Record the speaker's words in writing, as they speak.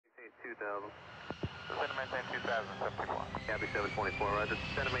2000. Descend and maintain 2000, 74. Copy 724, roger.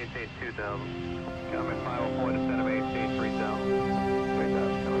 Descend and maintain 2000. Copy 504, descend and maintain 3000.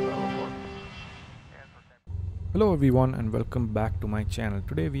 3000, coming 504. Hello everyone and welcome back to my channel.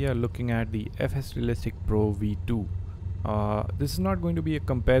 Today we are looking at the FSRealistic Pro V2. This is not going to be a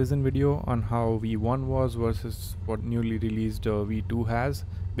comparison video on how V1 was versus what newly released V2 has,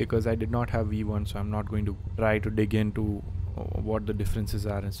 because I did not have V1, so I'm not going to try to dig into what the differences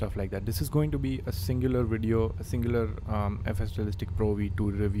are and stuff like that. This is going to be a singular video, a singular FSRealistic Pro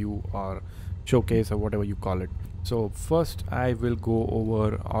V2 review or showcase or whatever you call it. So first I will go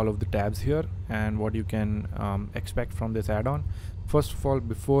over all of the tabs here and what you can expect from this add-on. First of all,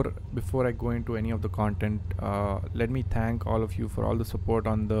 before I go into any of the content, let me thank all of you for all the support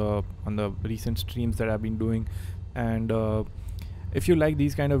on the recent streams that I've been doing. And if you like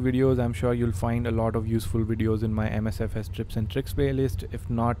these kind of videos, I'm sure you'll find a lot of useful videos in my MSFS tips and tricks playlist. If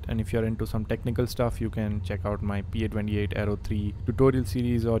not, and if you're into some technical stuff, you can check out my PA28 Aero 3 tutorial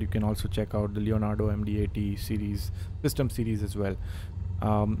series, or you can also check out the Leonardo MD80 series, system series as well.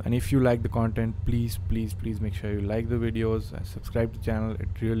 And if you like the content, please make sure you like the videos and subscribe to the channel.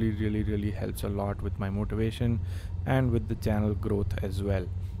 It really helps a lot with my motivation and with the channel growth as well.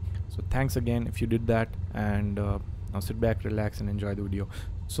 So thanks again if you did that, and now sit back, relax and enjoy the video.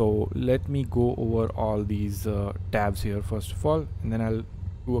 So let me go over all these tabs here first of all, and then I'll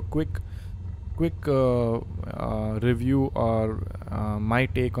do a quick review or my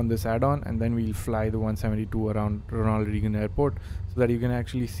take on this add-on, and then we'll fly the 172 around Ronald Reagan Airport so that you can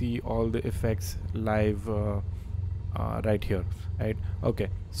actually see all the effects live right here, right? Okay,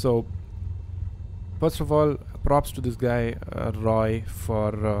 so first of all, props to this guy Roy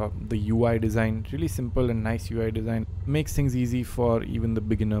for the UI design. Really simple and nice UI design, makes things easy for even the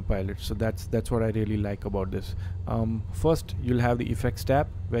beginner pilots. So that's what I really like about this. First, you'll have the effects tab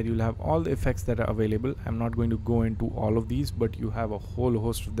where you'll have all the effects that are available. I'm not going to go into all of these, but you have a whole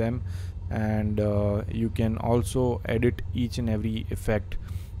host of them, and you can also edit each and every effect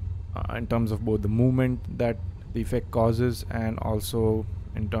in terms of both the movement that the effect causes and also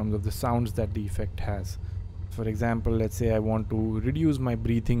in terms of the sounds that the effect has. For example, let's say I want to reduce my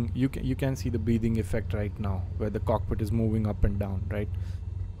breathing. You can see the breathing effect right now where the cockpit is moving up and down, right?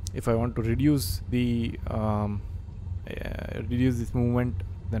 If I want to reduce the reduce this movement,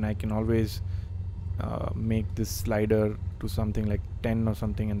 then I can always make this slider to something like 10 or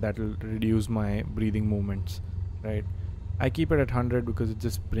something, and that will reduce my breathing movements, right? I keep it at 100 because it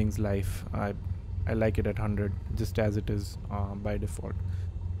just brings life. I like it at 100 just as it is by default.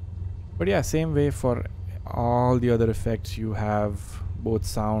 But yeah, same way for all the other effects, you have both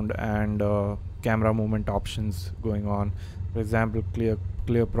sound and camera movement options going on. For example,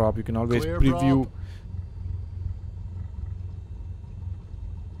 clear prop, you can always preview.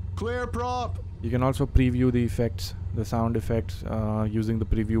 Clear prop. You can also preview the effects, the sound effects, using the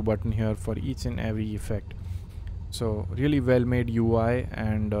preview button here for each and every effect. So really well made UI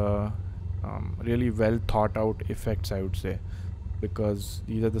and really well thought out effects, I would say, because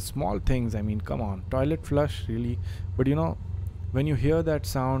these are the small things. I mean, come on, toilet flush, really? But you know, when you hear that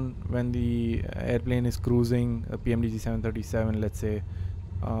sound when the airplane is cruising, a PMDG 737, let's say,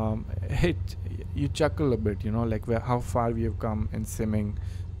 you chuckle a bit, you know, like how far we have come in simming,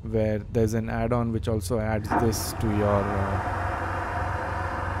 where there's an add-on which also adds this to your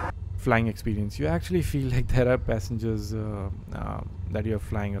flying experience. You actually feel like there are passengers that you're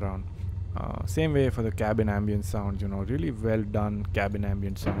flying around. Same way for the cabin ambient sounds, you know, really well done cabin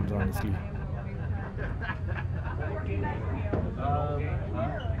ambient sounds, honestly.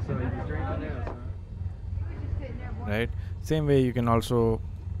 Right? Same way you can also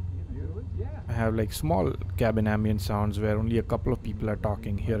have like small cabin ambient sounds where only a couple of people are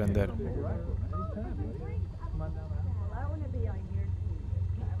talking here and there.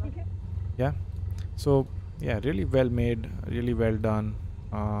 Yeah, so yeah, really well made, really well done.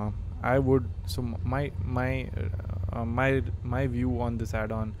 I would, so my view on this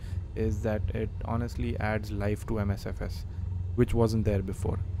add-on is that it honestly adds life to MSFS, which wasn't there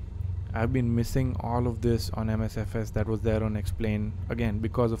before. I've been missing all of this on MSFS that was there on Explain, again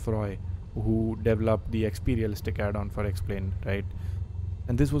because of Roy, who developed the FSRealistic add-on for Explain, right?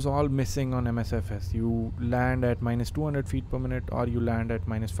 And this was all missing on MSFS. You land at minus 200 feet per minute or you land at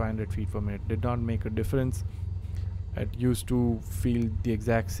minus 500 feet per minute. Did not make a difference. It used to feel the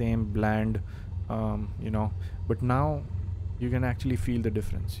exact same, bland, you know, but now you can actually feel the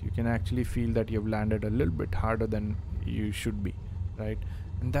difference. You can actually feel that you've landed a little bit harder than you should be, right?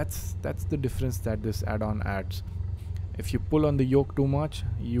 And that's the difference that this add-on adds. If you pull on the yoke too much,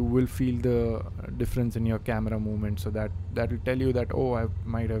 you will feel the difference in your camera movement, so that will tell you that, oh, I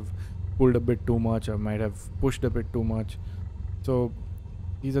might have pulled a bit too much or might have pushed a bit too much. So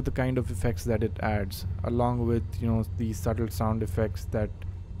these are the kind of effects that it adds, along with, you know, these subtle sound effects that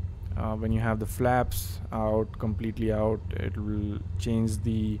when you have the flaps out completely out, it will change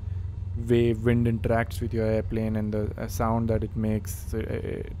the way wind interacts with your airplane and the sound that it makes. So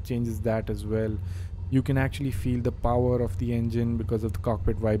it changes that as well. You can actually feel the power of the engine because of the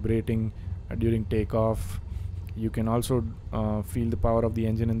cockpit vibrating during takeoff. You can also feel the power of the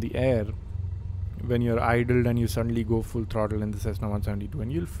engine in the air when you're idled and you suddenly go full throttle in the Cessna 172,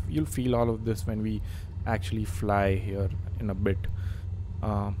 and you'll feel all of this when we actually fly here in a bit.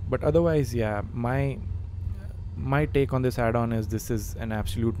 But otherwise, yeah, my take on this add-on is this is an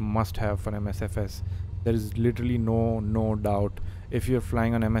absolute must-have for MSFS. There is literally no doubt. If you're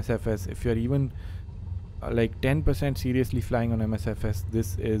flying on MSFS, if you're even like 10% seriously flying on MSFS,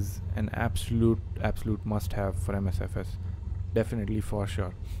 this is an absolute must-have for MSFS, definitely, for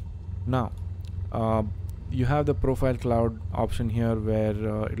sure. Now you have the profile cloud option here, where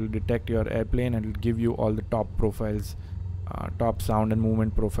it'll detect your airplane and it'll give you all the top profiles, top sound and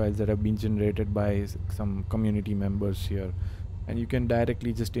movement profiles that have been generated by some community members here, and you can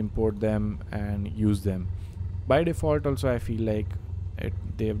directly just import them and use them. By default also, I feel like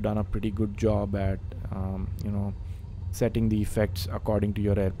they've done a pretty good job at you know, setting the effects according to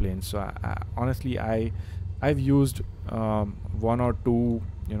your airplane. So honestly, I've used one or two,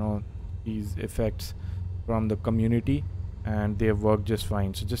 you know, these effects from the community, and they have worked just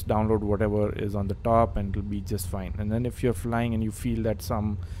fine. So just download whatever is on the top and it'll be just fine. And then if you're flying and you feel that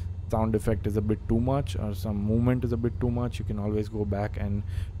some sound effect is a bit too much or some movement is a bit too much, you can always go back and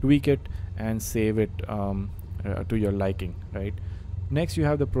tweak it and save it to your liking, right? Next, you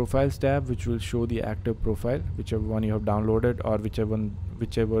have the profiles tab, which will show the active profile, whichever one you have downloaded or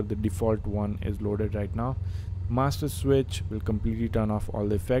whichever the default one is loaded right now. Master switch will completely turn off all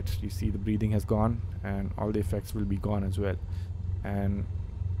the effects. You see the breathing has gone and all the effects will be gone as well. And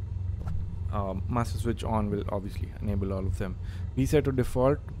master switch on will obviously enable all of them. Reset to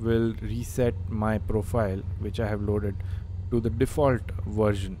default will reset my profile, which I have loaded, to the default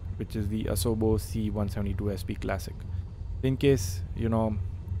version, which is the Asobo C172 SP Classic. In case, you know,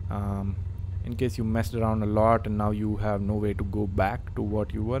 in case you messed around a lot and now you have no way to go back to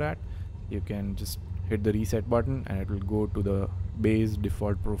what you were at, you can just hit the reset button and it will go to the base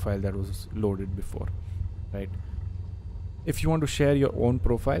default profile that was loaded before, right? If you want to share your own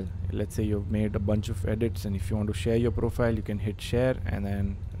profile, let's say you've made a bunch of edits, and if you want to share your profile, you can hit share and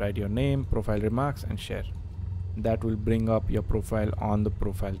then write your name, profile remarks, and share. That will bring up your profile on the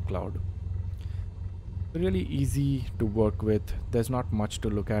profile cloud. Really easy to work with. There's not much to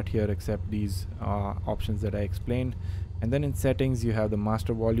look at here except these options that I explained. And then in settings, you have the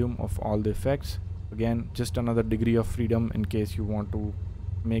master volume of all the effects. Again, just another degree of freedom in case you want to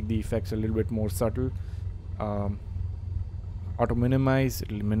make the effects a little bit more subtle. Auto minimize,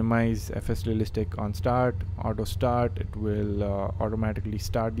 it will minimize FSRealistic on start. Auto start, it will automatically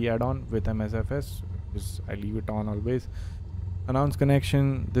start the add-on with MSFS, because I leave it on always. Announce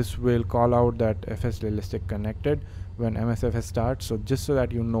connection, this will call out that FSRealistic connected when MSFS starts, so just so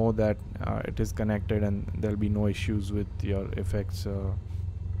that you know that it is connected and there'll be no issues with your effects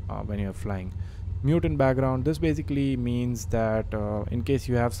when you're flying. Mute in background, this basically means that in case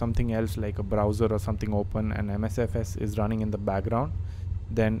you have something else like a browser or something open and MSFS is running in the background,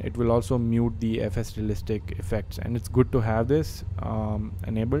 then it will also mute the FSRealistic effects, and it's good to have this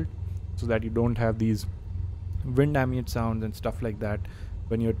enabled so that you don't have these wind ambient sounds and stuff like that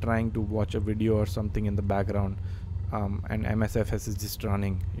when you're trying to watch a video or something in the background, and MSFS is just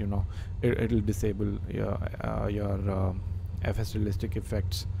running, you know, it'll disable your FSRealistic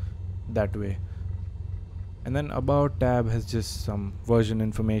effects that way. And then about tab has just some version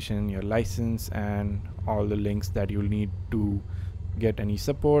information, your license, and all the links that you'll need to get any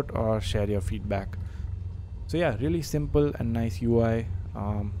support or share your feedback. So yeah, really simple and nice UI.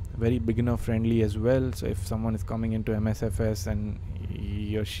 Very beginner friendly as well, so if someone is coming into MSFS and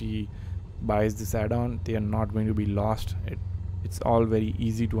he or she buys this add-on, they are not going to be lost. It's all very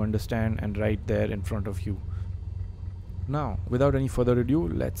easy to understand and right there in front of you. Now, without any further ado,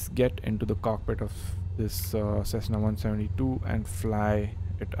 let's get into the cockpit of this Cessna 172 and fly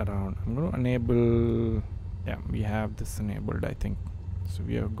it around. I'm going to enable, yeah, we have this enabled, I think, so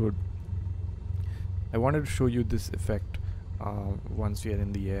we are good. I wanted to show you this effect once we are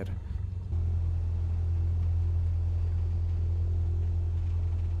in the air.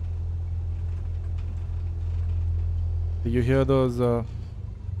 You hear those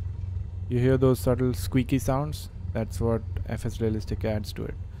subtle squeaky sounds? That's what FSRealistic adds to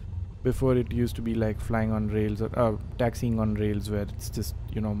it. Before it used to be like flying on rails or taxiing on rails, where it's just,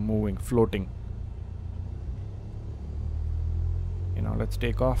 you know, moving, floating. You know, let's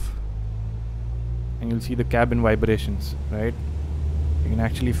take off, and you'll see the cabin vibrations, right? You can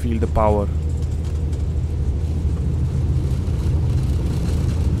actually feel the power.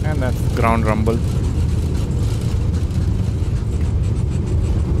 And that's ground rumble.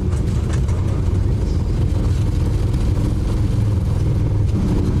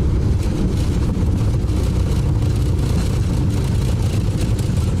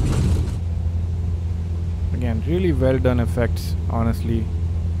 Again, really well done effects, honestly.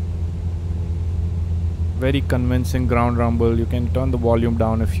 Very convincing ground rumble. You can turn the volume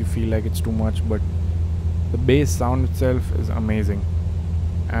down if you feel like it's too much, but the bass sound itself is amazing.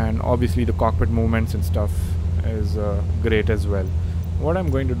 And obviously the cockpit movements and stuff is great as well. What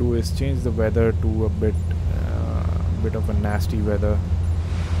I'm going to do is change the weather to a bit of a nasty weather,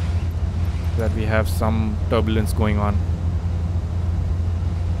 so that we have some turbulence going on.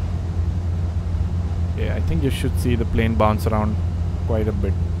 Yeah, I think you should see the plane bounce around quite a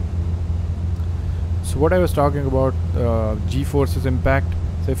bit. So what I was talking about, G-forces impact.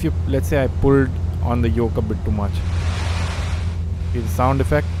 So if you, let's say I pulled on the yoke a bit too much, see the sound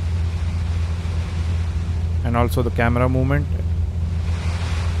effect and also the camera movement.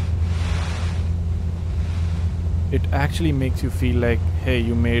 It actually makes you feel like, hey,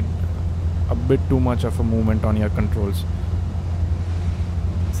 you made a bit too much of a movement on your controls.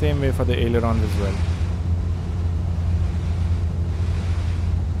 Same way for the ailerons as well.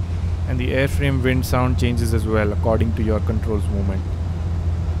 And the airframe wind sound changes as well according to your controls movement.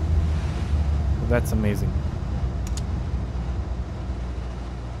 So that's amazing.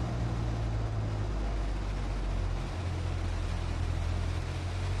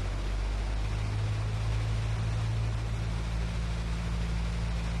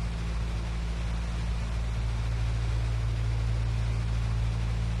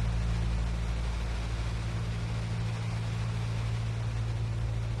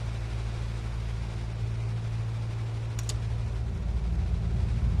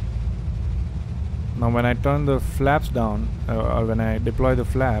 Now when I turn the flaps down, or when I deploy the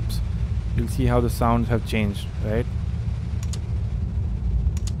flaps, you'll see how the sounds have changed, right?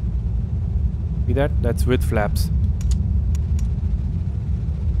 See that? That's with flaps.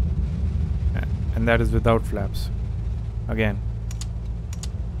 And that is without flaps. Again.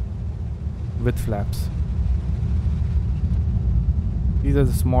 With flaps. These are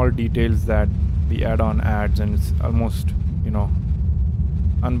the small details that the add-on adds, and it's almost, you know,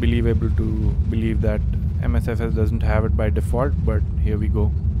 unbelievable to believe that MSFS doesn't have it by default, but here we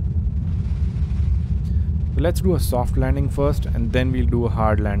go. So let's do a soft landing first, and then we'll do a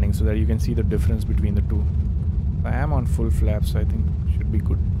hard landing so that you can see the difference between the two. I am on full flaps, so I think it should be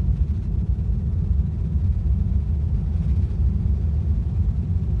good.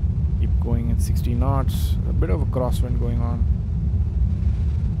 Keep going at 60 knots, a bit of a crosswind going on.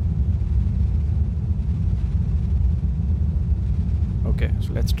 Okay,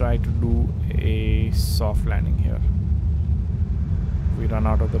 so let's try to do a soft landing here. We run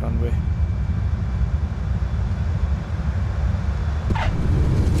out of the runway.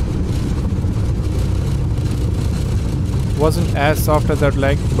 Wasn't as soft as I'd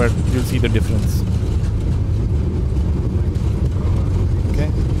like, but you'll see the difference.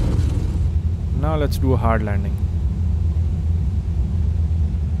 Okay. Now let's do a hard landing.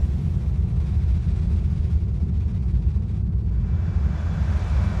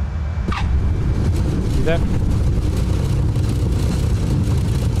 See that?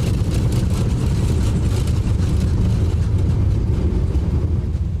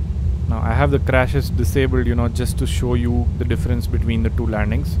 Now I have the crashes disabled, you know, just to show you the difference between the two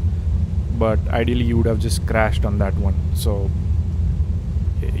landings, but ideally you would have just crashed on that one. So,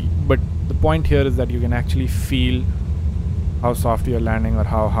 but the point here is that you can actually feel how soft you're landing or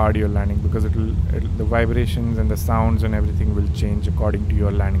how hard you're landing, because the vibrations and the sounds and everything will change according to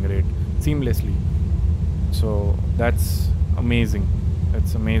your landing rate seamlessly. So that's amazing.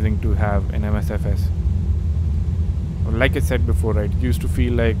 It's amazing to have in MSFS. Like I said before, right, it used to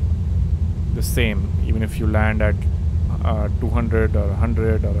feel like the same even if you land at 200 or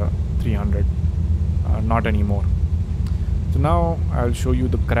 100 or 300. Not anymore. So now I'll show you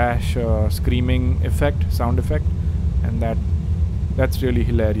the crash screaming effect, sound effect, and that's really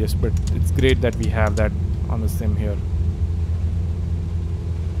hilarious, but it's great that we have that on the sim here.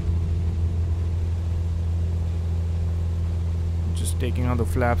 Just taking out the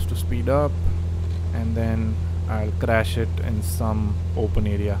flaps to speed up, and then I'll crash it in some open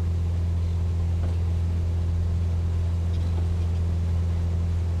area.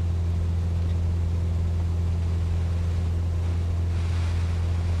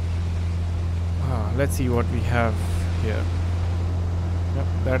 Let's see what we have here. Yep,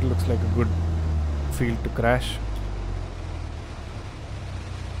 that looks like a good field to crash.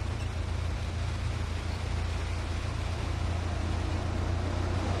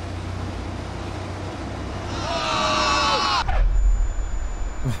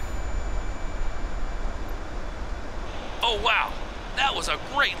 Oh wow, that was a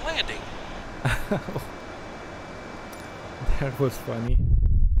great landing. That was funny.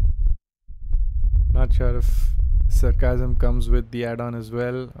 Not sure if sarcasm comes with the add-on as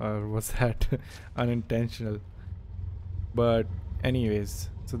well, or was that unintentional. But anyways,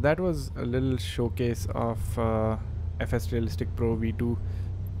 so that was a little showcase of FSRealistic Pro V2.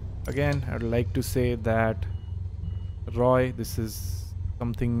 Again, I'd like to say that Roy, this is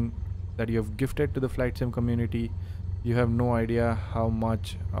something that you have gifted to the flight sim community. You have no idea how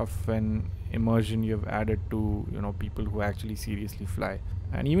much of an immersion you have added to, you know, people who actually seriously fly,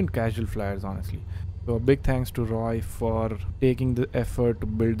 and even casual flyers, honestly. So a big thanks to Roy for taking the effort to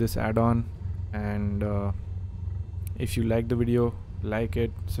build this add-on. And if you like the video, like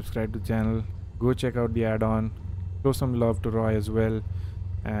it, subscribe to the channel, go check out the add-on, show some love to Roy as well,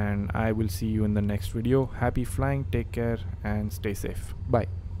 and I will see you in the next video. Happy flying, take care, and stay safe. Bye.